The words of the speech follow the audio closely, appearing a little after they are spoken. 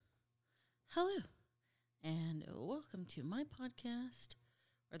Hello, and welcome to my podcast,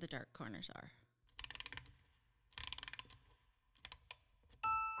 Where the Dark Corners Are.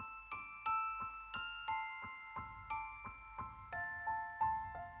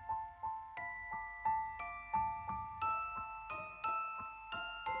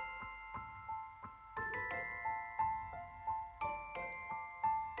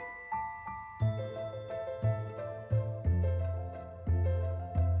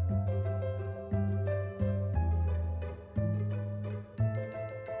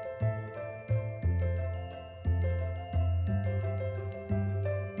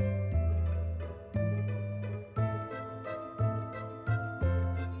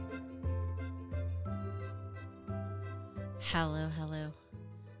 Hello.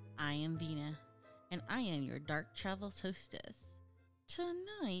 I am Vina, and I am your Dark Travels hostess.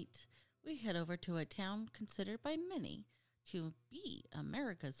 Tonight, we head over to a town considered by many to be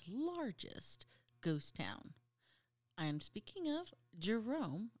America's largest ghost town. I am speaking of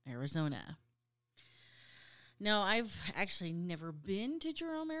Jerome, Arizona. Now, I've actually never been to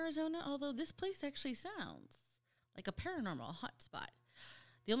Jerome, Arizona, although this place actually sounds like a paranormal hotspot.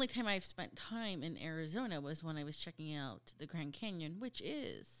 The only time I've spent time in Arizona was when I was checking out the Grand Canyon, which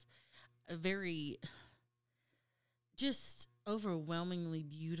is a very just overwhelmingly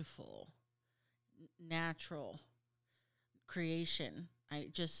beautiful, natural creation.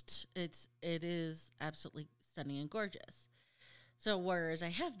 It is absolutely stunning and gorgeous. So whereas I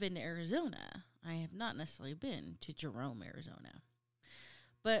have been to Arizona, I have not necessarily been to Jerome, Arizona.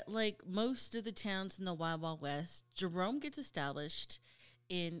 But like most of the towns in the Wild Wild West, Jerome gets established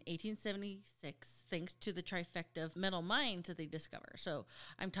in 1876, thanks to the trifecta of metal mines that they discover. So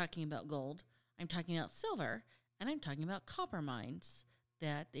I'm talking about gold, I'm talking about silver, and I'm talking about copper mines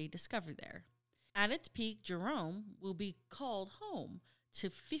that they discovered there. At its peak, Jerome will be called home to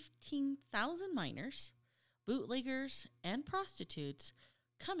 15,000 miners, bootleggers, and prostitutes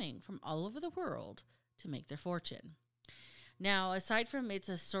coming from all over the world to make their fortune. Now, aside from its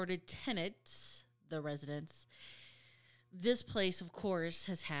assorted tenants, the residents, this place, of course,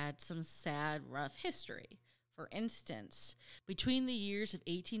 has had some sad, rough history. For instance, between the years of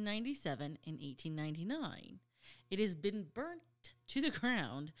 1897 and 1899, it has been burnt to the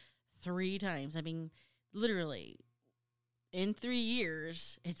ground 3 times. I mean, literally, in 3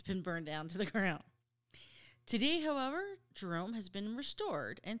 years, it's been burned down to the ground. Today, however, Jerome has been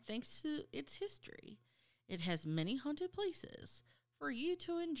restored, and thanks to its history, it has many haunted places for you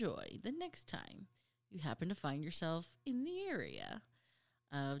to enjoy the next time you happen to find yourself in the area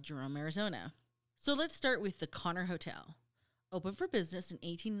of Jerome, Arizona. So let's start with the Connor Hotel. Opened for business in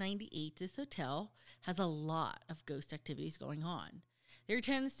 1898, this hotel has a lot of ghost activities going on. There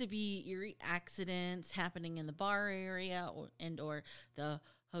tends to be eerie accidents happening in the bar area or the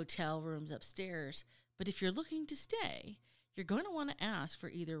hotel rooms upstairs. But if you're looking to stay, you're going to want to ask for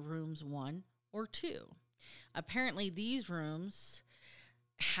either rooms 1 or 2. Apparently, these rooms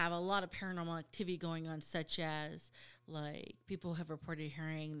have a lot of paranormal activity going on, such as like people have reported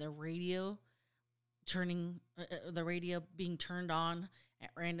hearing the radio being turned on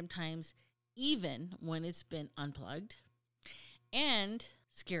at random times, even when it's been unplugged. And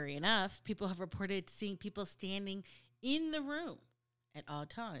scary enough, people have reported seeing people standing in the room at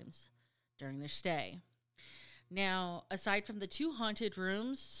odd times during their stay. Now, aside from the 2 haunted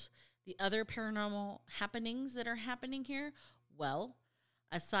rooms, the other paranormal happenings that are happening here, well,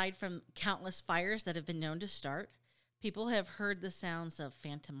 aside from countless fires that have been known to start, people have heard the sounds of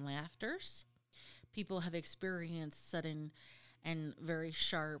phantom laughters. People have experienced sudden and very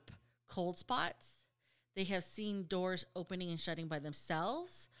sharp cold spots. They have seen doors opening and shutting by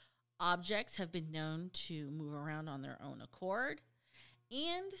themselves. Objects have been known to move around on their own accord.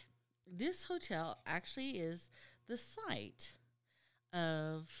 And this hotel actually is the site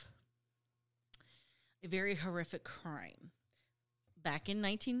of a very horrific crime. Back in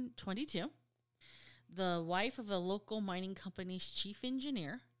 1922, the wife of a local mining company's chief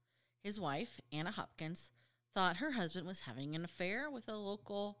engineer, his wife, Anna Hopkins, thought her husband was having an affair with a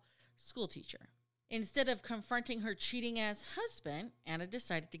local school teacher. Instead of confronting her cheating-ass husband, Anna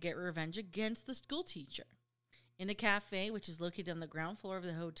decided to get revenge against the school teacher. In the cafe, which is located on the ground floor of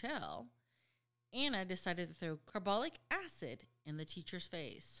the hotel, Anna decided to throw carbolic acid in the teacher's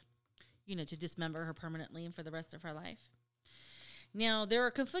face, to dismember her permanently and for the rest of her life. Now, there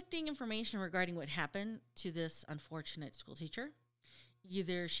are conflicting information regarding what happened to this unfortunate school teacher.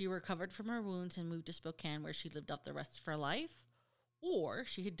 Either she recovered from her wounds and moved to Spokane, where she lived out the rest of her life, or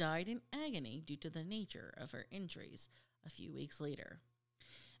she had died in agony due to the nature of her injuries a few weeks later.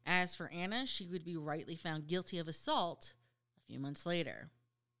 As for Anna, she would be rightly found guilty of assault a few months later.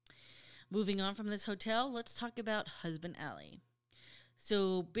 Moving on from this hotel, let's talk about Husband Alley.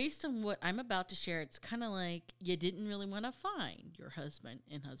 So, based on what I'm about to share, it's kind of like you didn't really want to find your husband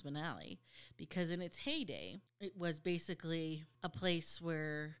in Husband Alley, because in its heyday, it was basically a place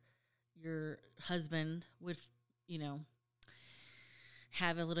where your husband would, you know,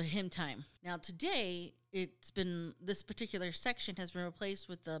 have a little hymn time. Now, today, this particular section has been replaced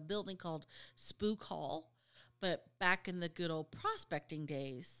with a building called Spook Hall. But back in the good old prospecting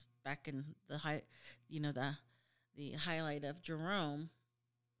days, back in the highlight of Jerome,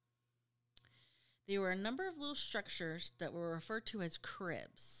 there were a number of little structures that were referred to as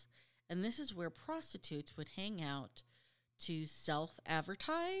cribs. And this is where prostitutes would hang out to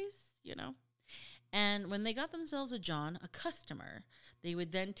self-advertise, And when they got themselves a customer, they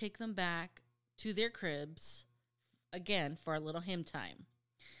would then take them back to their cribs, again, for a little hymn time.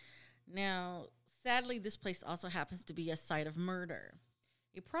 Now, sadly, this place also happens to be a site of murder.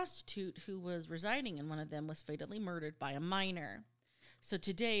 A prostitute who was residing in one of them was fatally murdered by a minor. So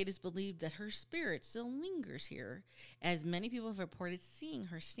today it is believed that her spirit still lingers here, as many people have reported seeing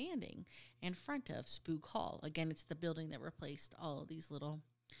her standing in front of Spook Hall. Again, it's the building that replaced all of these little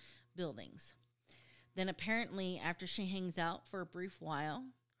buildings. Then apparently, after she hangs out for a brief while,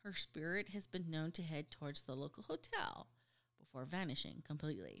 her spirit has been known to head towards the local hotel before vanishing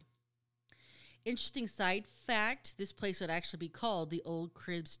completely. Interesting side fact, this place would actually be called the Old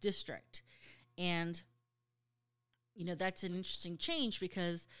Cribs District. And, that's an interesting change,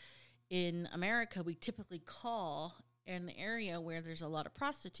 because in America, we typically call an area where there's a lot of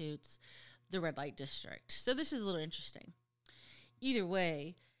prostitutes the red light district. So this is a little interesting. Either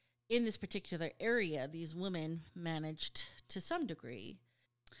way, in this particular area, these women managed to some degree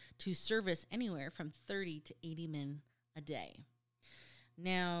to service anywhere from 30 to 80 men a day.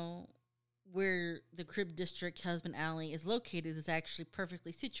 Now, where the Crib District Husband Alley is located is actually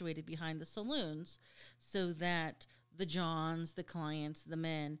perfectly situated behind the saloons, so that the Johns, the clients, the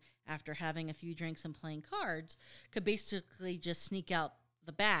men, after having a few drinks and playing cards, could basically just sneak out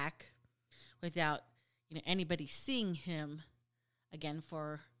the back without, anybody seeing him, again,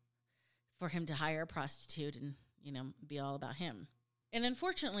 for him to hire a prostitute and, be all about him. And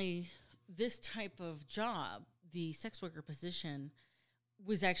unfortunately, this type of job, the sex worker position,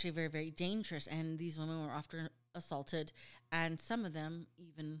 was actually very, very dangerous, and these women were often assaulted, and some of them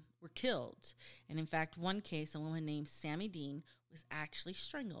even were killed. And in fact, one case, a woman named Sammy Dean was actually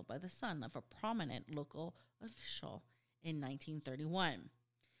strangled by the son of a prominent local official in 1931.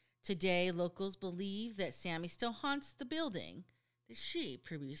 Today, locals believe that Sammy still haunts the building that she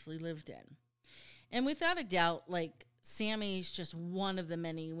previously lived in. And without a doubt, Sammy's just one of the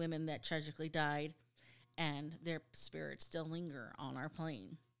many women that tragically died, and their spirits still linger on our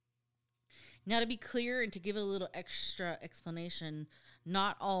plane. Now, to be clear and to give a little extra explanation,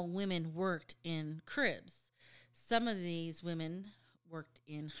 not all women worked in cribs. Some of these women worked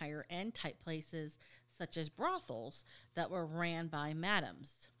in higher-end type places, such as brothels, that were ran by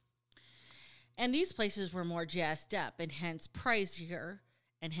madams. And these places were more jazzed up, and hence pricier,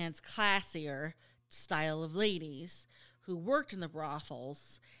 and hence classier style of ladies who worked in the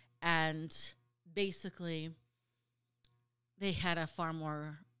brothels, and basically, they had a far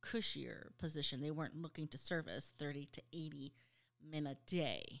more cushier position. They weren't looking to service 30 to 80 men a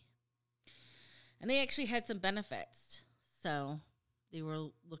day. And they actually had some benefits. So they were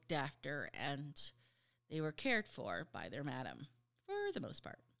looked after and they were cared for by their madam for the most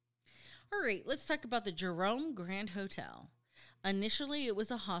part. All right, let's talk about the Jerome Grand Hotel. Initially, it was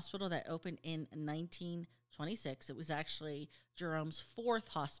a hospital that opened in 1926. It was actually Jerome's fourth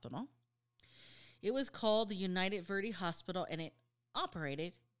hospital. It was called the United Verde Hospital, and it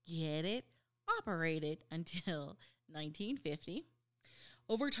operated, operated until 1950.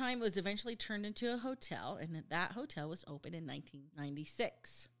 Over time, it was eventually turned into a hotel, and that hotel was opened in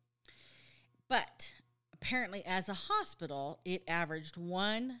 1996. But apparently, as a hospital, it averaged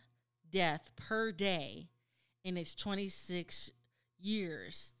one death per day in its 26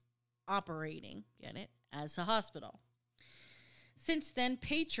 years operating, as a hospital. Since then,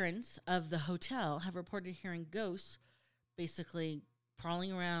 patrons of the hotel have reported hearing ghosts basically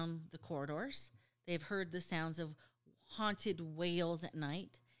crawling around the corridors. They've heard the sounds of haunted wails at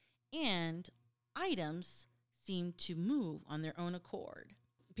night, and items seem to move on their own accord.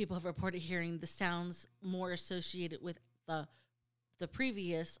 People have reported hearing the sounds more associated with the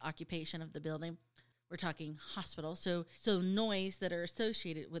previous occupation of the building. We're talking hospital, so noise that are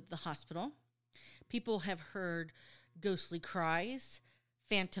associated with the hospital. People have heard ghostly cries,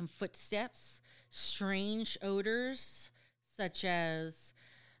 phantom footsteps, strange odors such as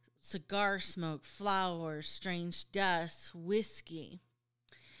cigar smoke, flowers, strange dust, whiskey.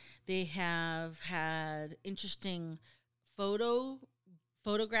 They have had interesting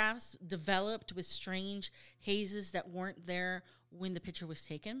photographs developed with strange hazes that weren't there when the picture was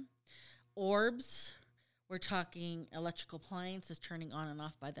taken. Orbs, we're talking electrical appliances turning on and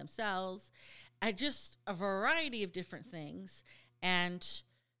off by themselves. Just a variety of different things. And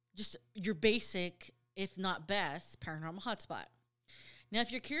just your basic, if not best, paranormal hotspot. Now,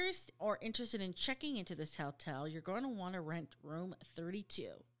 if you're curious or interested in checking into this hotel, you're going to want to rent room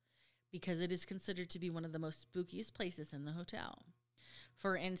 32 because it is considered to be one of the most spookiest places in the hotel.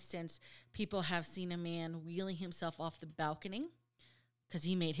 For instance, people have seen a man wheeling himself off the balcony because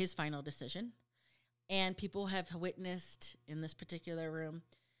he made his final decision. And people have witnessed in this particular room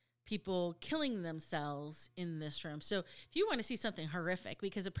people killing themselves in this room. So if you want to see something horrific,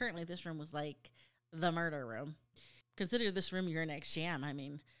 because apparently this room was like the murder room, consider this room your next jam. I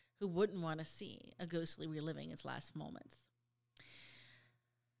mean, who wouldn't want to see a ghostly reliving its last moments?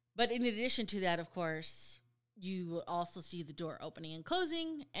 But in addition to that, of course, you will also see the door opening and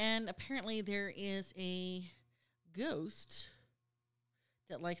closing. And apparently there is a ghost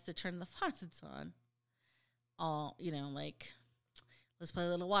that likes to turn the faucets on. All, like, let's play a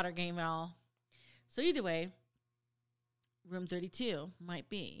little water game, y'all. So either way, room 32 might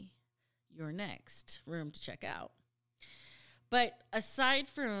be your next room to check out. But aside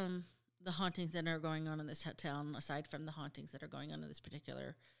from the hauntings that are going on in this hotel, and aside from the hauntings that are going on in this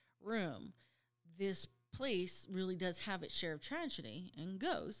particular room, this place really does have its share of tragedy and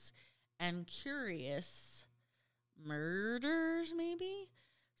ghosts and curious murders, maybe?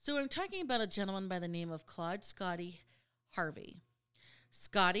 So I'm talking about a gentleman by the name of Claude Scotty Harvey.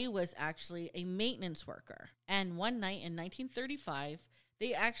 Scotty was actually a maintenance worker, and one night in 1935,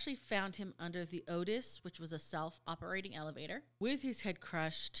 they actually found him under the Otis, which was a self-operating elevator, with his head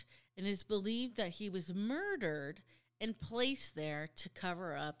crushed, and it is believed that he was murdered and placed there to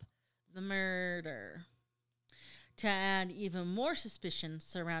cover up the murder. To add even more suspicion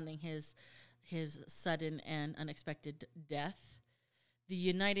surrounding his sudden and unexpected death, the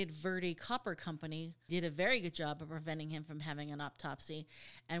United Verde Copper Company did a very good job of preventing him from having an autopsy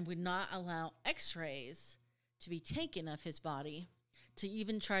and would not allow x-rays to be taken of his body to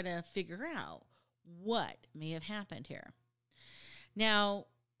even try to figure out what may have happened here. Now,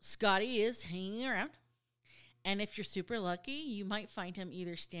 Scotty is hanging around, and if you're super lucky, you might find him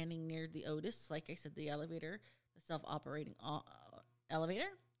either standing near the Otis, like I said, the elevator, the self-operating elevator,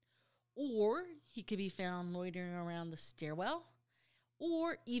 or he could be found loitering around the stairwell,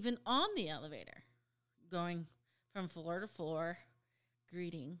 or even on the elevator, going from floor to floor,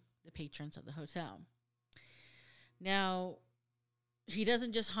 greeting the patrons of the hotel. Now, he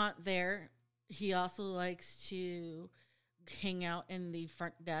doesn't just haunt there. He also likes to hang out in the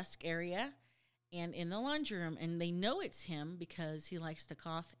front desk area and in the laundry room. And they know it's him because he likes to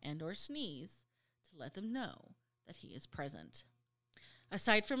cough and or sneeze to let them know that he is present.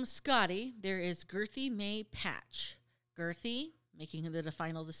 Aside from Scotty, there is Gerthy May Patch. Gerthy, making the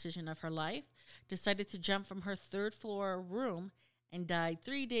final decision of her life, decided to jump from her third-floor room and died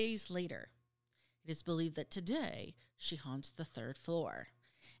 3 days later. It is believed that today she haunts the third floor.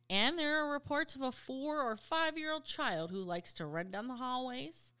 And there are reports of a 4 or 5-year-old child who likes to run down the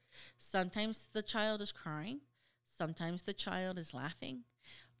hallways. Sometimes the child is crying. Sometimes the child is laughing.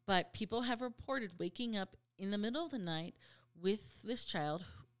 But people have reported waking up in the middle of the night with this child,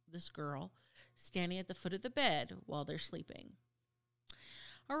 this girl, standing at the foot of the bed while they're sleeping.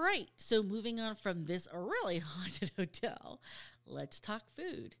 All right, so moving on from this really haunted hotel, let's talk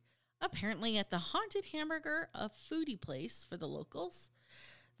food. Apparently at the Haunted Hamburger, a foodie place for the locals,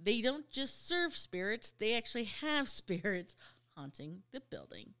 they don't just serve spirits, they actually have spirits haunting the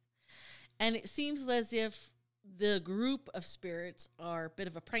building. And it seems as if the group of spirits are a bit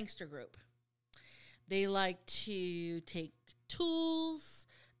of a prankster group. They like to take tools,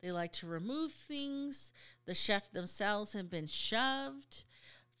 they like to remove things. The chef themselves have been shoved.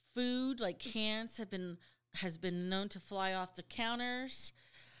 Food, like cans, has been known to fly off the counters.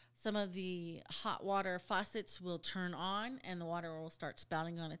 Some of the hot water faucets will turn on and the water will start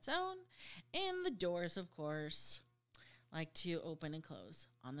spouting on its own. And the doors, of course, like to open and close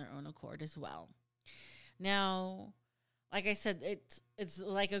on their own accord as well. Now, like I said, it's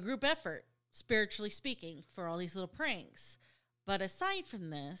like a group effort, spiritually speaking, for all these little pranks. But aside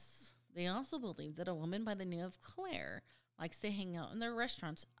from this, they also believe that a woman by the name of Claire likes to hang out in their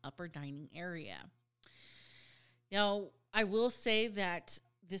restaurant's upper dining area. Now, I will say that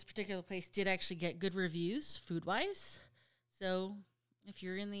this particular place did actually get good reviews food-wise. So if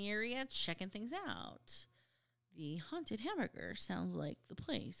you're in the area checking things out, the Haunted Hamburger sounds like the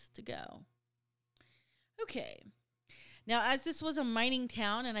place to go. Okay. Now, as this was a mining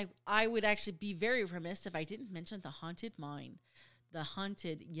town, and I would actually be very remiss if I didn't mention the haunted mine, the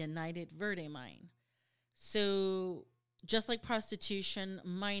haunted United Verde mine. So, just like prostitution,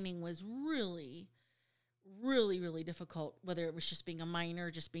 mining was really, really, really difficult, whether it was just being a miner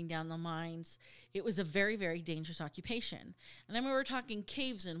or just being down the mines. It was a very, very dangerous occupation. And then we were talking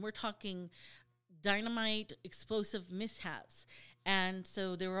caves in, we're talking dynamite, explosive mishaps. And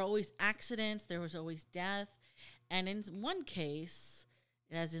so there were always accidents, there was always death. And in one case,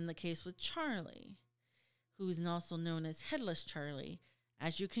 as in the case with Charlie, who's also known as Headless Charlie,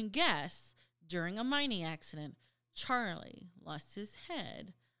 as you can guess, during a mining accident, Charlie lost his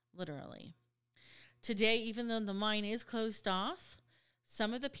head, literally. Today, even though the mine is closed off,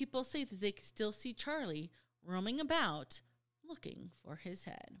 some of the people say that they can still see Charlie roaming about looking for his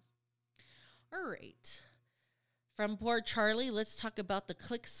head. All right. From poor Charlie, let's talk about the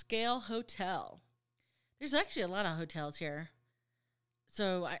Click-Scale Hotel. There's actually a lot of hotels here.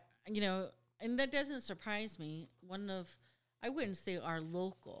 So, and that doesn't surprise me. I wouldn't say our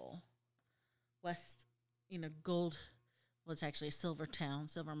local West, gold, well, it's actually a silver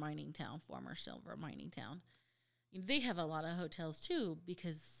mining town, former silver mining town. They have a lot of hotels too,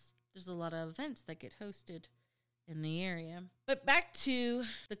 because there's a lot of events that get hosted in the area. But back to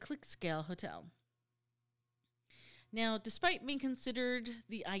the Click-Scale Hotel. Now, despite being considered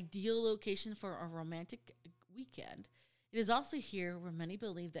the ideal location for a romantic weekend, it is also here where many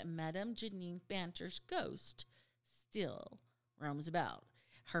believe that Madame Janine Banter's ghost still roams about.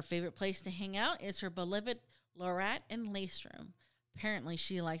 Her favorite place to hang out is her beloved Lorette and Lace Room. Apparently,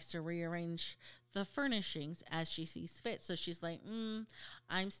 she likes to rearrange the furnishings as she sees fit. So she's like,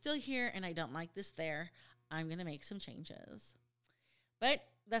 I'm still here and I don't like this there. I'm going to make some changes. But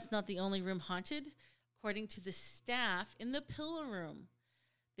that's not the only room haunted. According to the staff in the pillow room,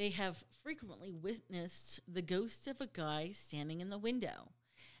 they have frequently witnessed the ghost of a guy standing in the window.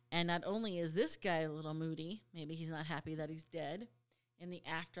 And not only is this guy a little moody, maybe he's not happy that he's dead in the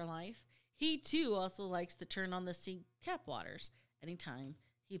afterlife, he too also likes to turn on the sink tap waters anytime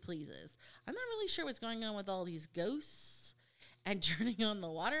he pleases. I'm not really sure what's going on with all these ghosts and turning on the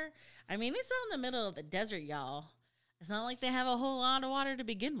water. I mean, it's out in the middle of the desert, y'all. It's not like they have a whole lot of water to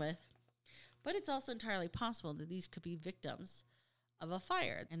begin with. But it's also entirely possible that these could be victims of a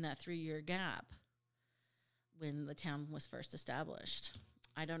fire in that 3-year gap when the town was first established.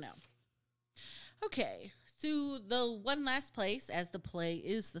 I don't know. Okay, so the one last place, as the play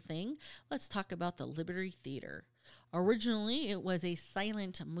is the thing, let's talk about the Liberty Theater. Originally, it was a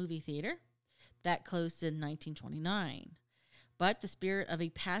silent movie theater that closed in 1929. But the spirit of a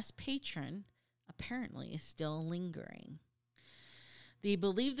past patron apparently is still lingering. They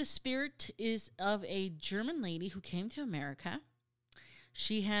believe the spirit is of a German lady who came to America.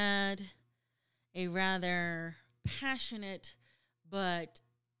 She had a rather passionate but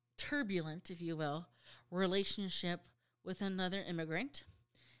turbulent, if you will, relationship with another immigrant.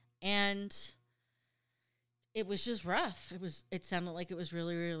 And it was just rough. It sounded like it was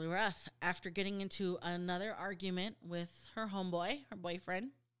really, really rough. After getting into another argument with her boyfriend,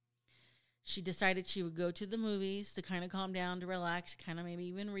 she decided she would go to the movies to kind of calm down, to relax, kind of maybe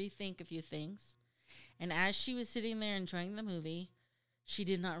even rethink a few things. And as she was sitting there enjoying the movie, she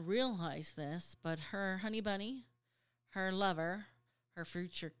did not realize this, but her honey bunny, her lover, her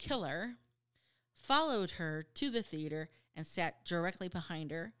future killer, followed her to the theater and sat directly behind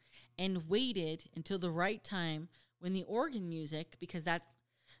her and waited until the right time when the organ music, because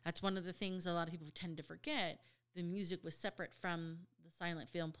that's one of the things a lot of people tend to forget, the music was separate from the silent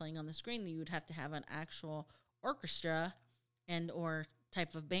film playing on the screen. You would have to have an actual orchestra and or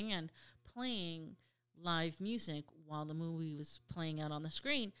type of band playing live music while the movie was playing out on the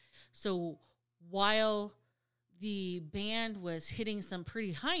screen. So while the band was hitting some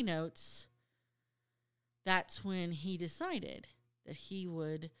pretty high notes, that's when he decided that he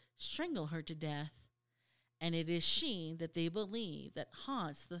would strangle her to death. And it is she that they believe that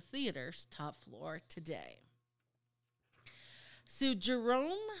haunts the theater's top floor today. So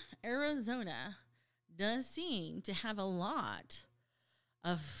Jerome, Arizona does seem to have a lot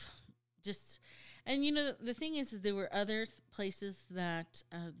of just, and the thing is there were other places that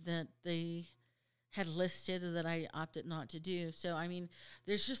they had listed that I opted not to do. So, I mean,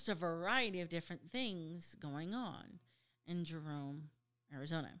 there's just a variety of different things going on in Jerome,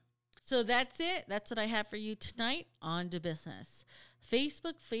 Arizona. So that's it. That's what I have for you tonight on To Business.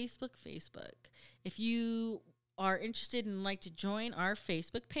 Facebook. If you are interested and like to join our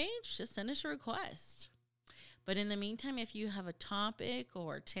Facebook page, just send us a request. But in the meantime, if you have a topic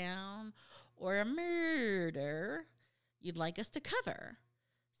or a town or a murder you'd like us to cover,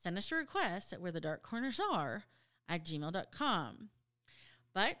 send us a request at where the dark corners are gmail.com.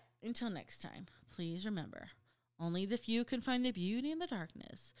 But until next time, please remember, only the few can find the beauty in the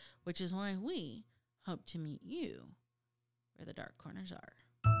darkness, which is why we hope to meet you where the dark corners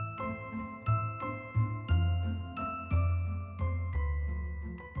are.